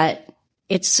that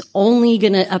it's only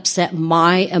going to upset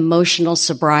my emotional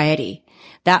sobriety.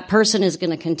 That person is going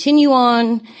to continue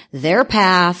on their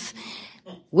path,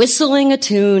 whistling a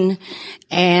tune,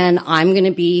 and I'm going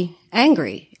to be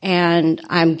angry. And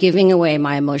I'm giving away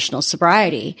my emotional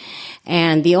sobriety.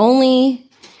 And the only,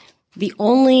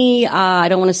 I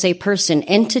don't want to say person,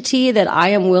 entity that I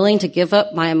am willing to give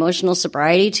up my emotional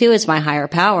sobriety to is my higher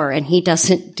power, and he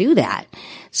doesn't do that.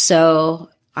 So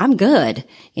I'm good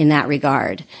in that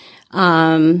regard.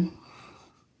 There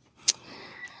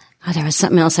was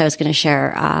something else I was going to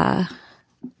share.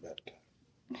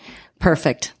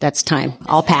 Perfect. That's time.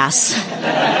 I'll pass.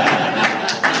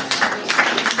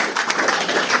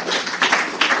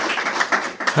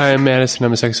 Hi, I'm Madison.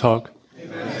 I'm a sexaholic.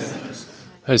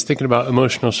 I was thinking about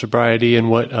emotional sobriety and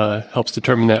what helps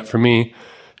determine that for me.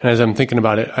 And as I'm thinking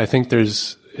about it, I think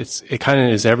it kind of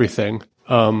is everything.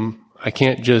 I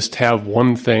can't just have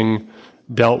one thing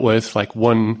dealt with, like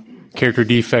one character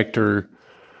defect or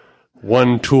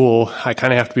one tool. I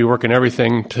kind of have to be working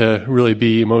everything to really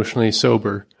be emotionally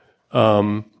sober.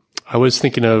 I was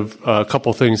thinking of a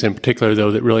couple things in particular,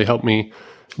 though, that really helped me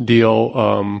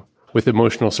deal with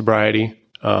emotional sobriety.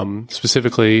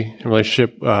 Specifically in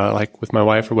relationship, like with my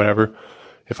wife or whatever,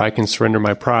 if I can surrender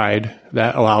my pride,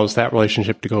 that allows that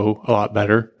relationship to go a lot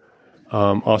better.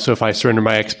 Also, if I surrender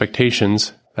my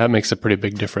expectations, that makes a pretty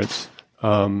big difference.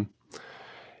 And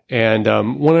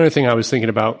one other thing I was thinking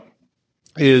about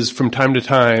is from time to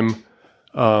time,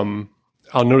 I'll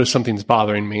notice something's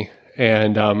bothering me.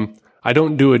 And I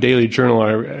don't do a daily journal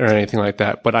or anything like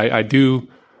that, but I do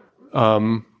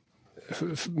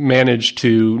manage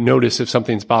to notice if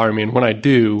something's bothering me. And when I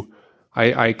do,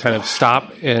 I kind of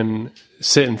stop and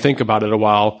sit and think about it a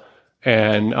while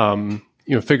and,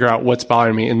 figure out what's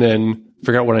bothering me and then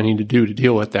figure out what I need to do to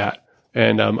deal with that.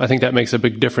 And I think that makes a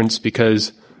big difference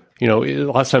because, a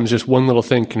lot of times just one little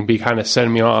thing can be kind of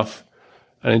setting me off.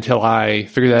 And until I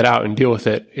figure that out and deal with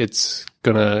it, it's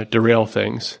going to derail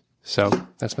things. So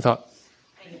that's my thought.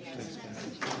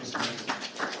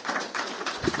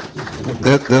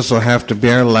 This will have to be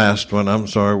our last one. I'm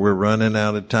sorry, we're running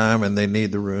out of time, and they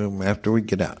need the room after we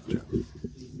get out.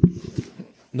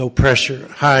 No pressure.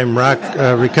 Hi, I'm Rock,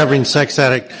 recovering sex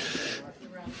addict.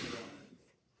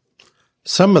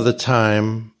 Some of the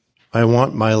time, I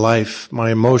want my life,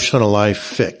 my emotional life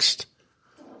fixed.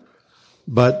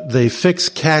 But they fix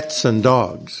cats and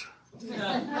dogs.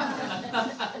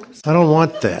 I don't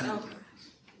want that.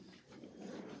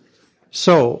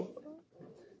 So,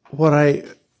 what I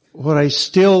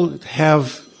still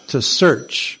have to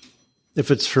search,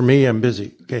 if it's for me, I'm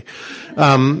busy, okay.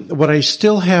 What I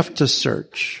still have to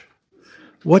search,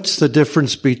 what's the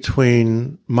difference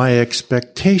between my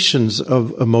expectations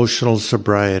of emotional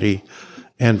sobriety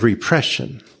and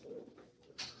repression?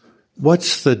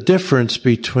 What's the difference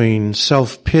between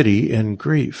self-pity and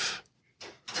grief?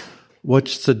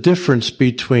 What's the difference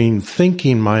between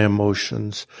thinking my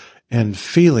emotions and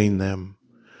feeling them?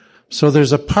 So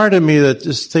there's a part of me that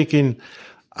is thinking,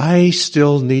 I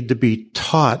still need to be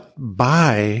taught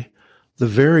by the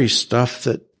very stuff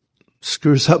that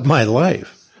screws up my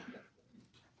life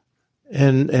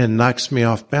and knocks me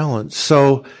off balance.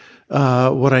 So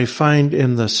what I find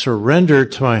in the surrender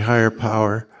to my higher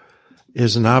power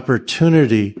is an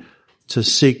opportunity to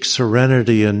seek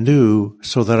serenity anew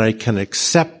so that I can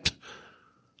accept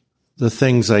the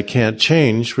things I can't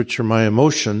change, which are my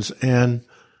emotions, and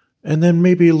then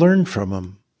maybe learn from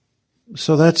them.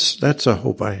 So that's a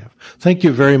hope I have. Thank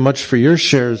you very much for your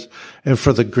shares and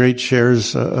for the great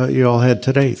shares you all had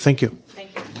today. Thank you.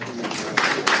 Thank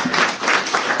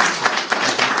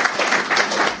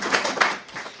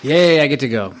you. Yay, I get to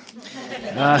go.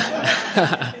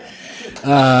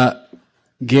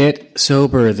 Get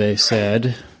sober, they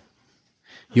said.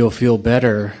 You'll feel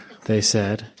better, they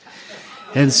said.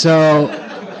 And so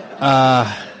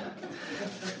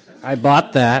I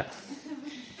bought that.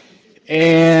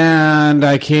 And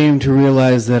I came to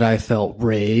realize that I felt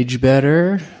rage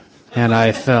better, and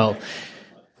I felt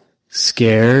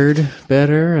scared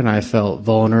better, and I felt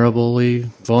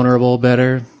vulnerable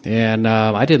better, and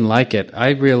I didn't like it. I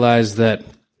realized that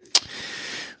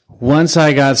once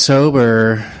I got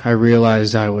sober, I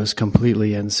realized I was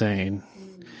completely insane,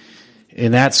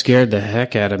 and that scared the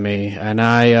heck out of me. And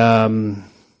I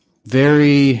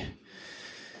very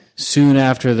soon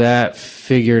after that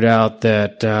figured out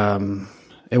that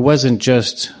it wasn't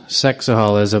just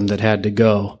sexaholism that had to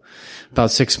go.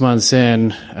 About 6 months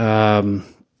in, I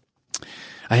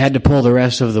had to pull the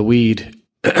rest of the weed,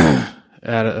 so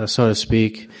to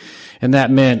speak, and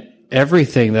that meant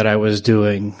everything that I was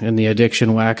doing in the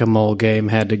addiction whack-a-mole game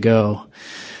had to go.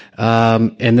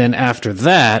 And then after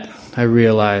that, I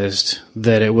realized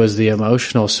that it was the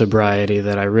emotional sobriety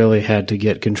that I really had to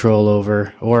get control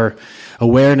over or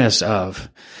awareness of.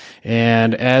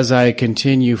 And as I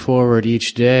continue forward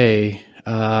each day,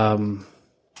 the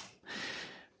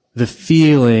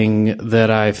feeling that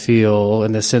I feel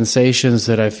and the sensations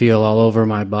that I feel all over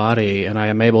my body, and I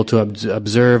am able to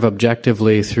observe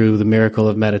objectively through the miracle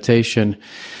of meditation,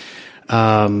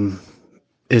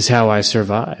 is how I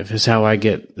survive, is how I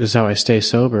stay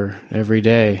sober every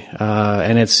day.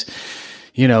 And it's,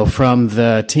 from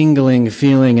the tingling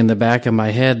feeling in the back of my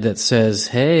head that says,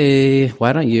 hey,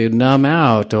 why don't you numb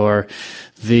out? Or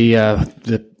the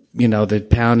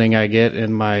pounding I get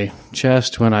in my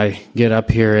chest when I get up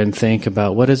here and think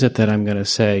about what is it that I'm going to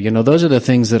say. Those are the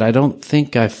things that I don't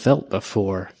think I felt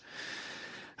before.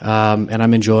 And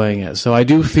I'm enjoying it. So I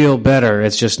do feel better.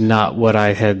 It's just not what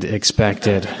I had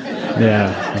expected.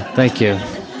 Yeah. Thank you.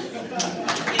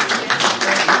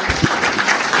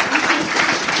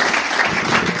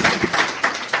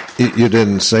 You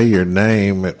didn't say your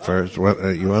name at first. What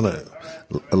you want to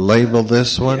label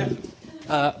this one?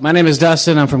 My name is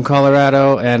Dustin. I'm from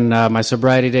Colorado, and my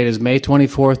sobriety date is May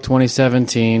 24th,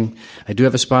 2017. I do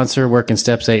have a sponsor, working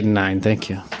steps 8 and 9. Thank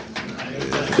you.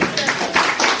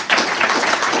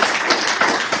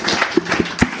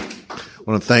 I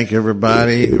want to thank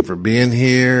everybody for being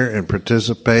here and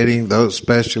participating, those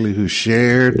especially who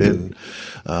shared. And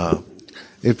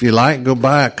if you like, go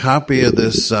buy a copy of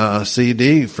this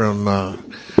CD from,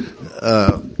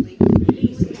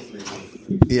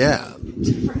 yeah.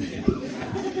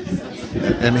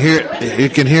 And you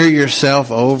can hear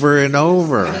yourself over and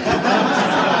over.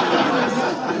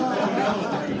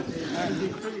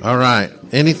 All right.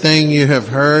 Anything you have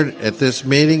heard at this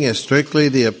meeting is strictly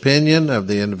the opinion of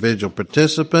the individual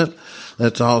participant.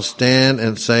 Let's all stand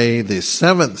and say the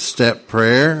 7th step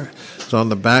prayer. It's on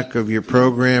the back of your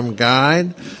program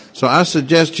guide. So I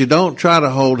suggest you don't try to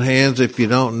hold hands if you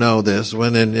don't know this.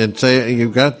 And say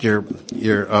you've got your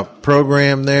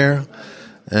program there,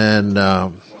 and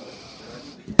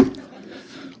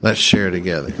let's share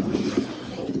together.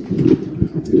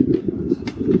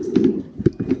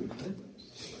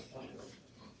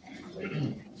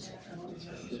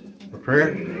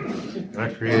 Prayer. My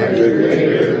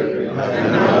Creator, I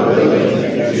am now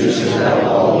willing that you should have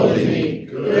all of me,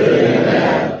 good and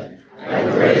bad. I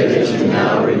pray that you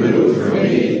now remove from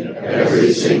me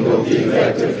every single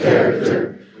defect of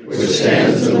character which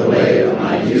stands in the way of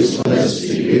my usefulness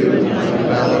to you and my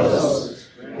fellows.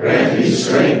 Grant me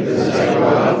strength as I go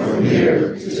out from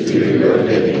here to do your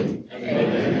bidding.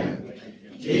 Amen.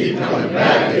 Keep coming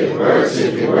back. It works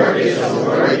if you work it. Don't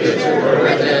work it, you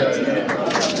work it.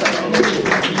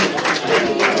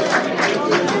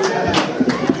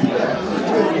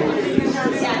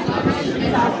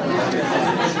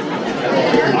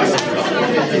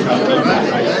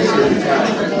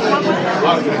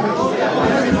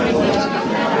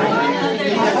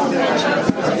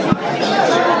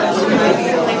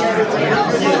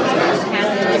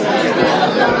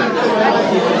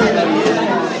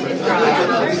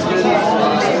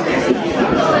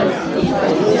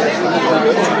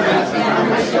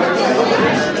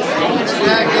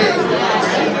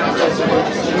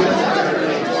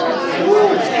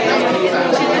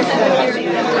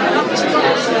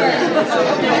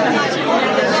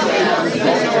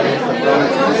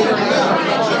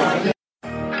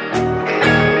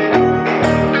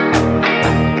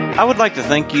 I would like to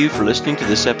thank you for listening to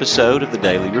this episode of the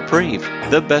Daily Reprieve,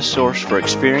 the best source for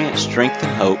experience, strength,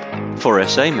 and hope for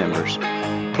SA members.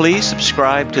 Please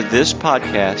subscribe to this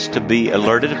podcast to be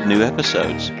alerted of new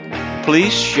episodes.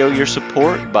 Please show your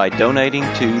support by donating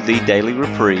to the Daily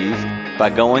Reprieve by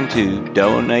going to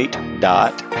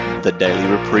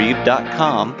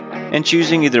donate.thedailyreprieve.com and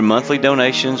choosing either monthly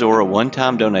donations or a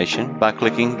one-time donation by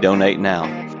clicking Donate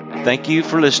Now. Thank you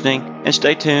for listening, and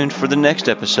stay tuned for the next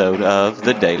episode of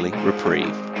The Daily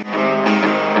Reprieve.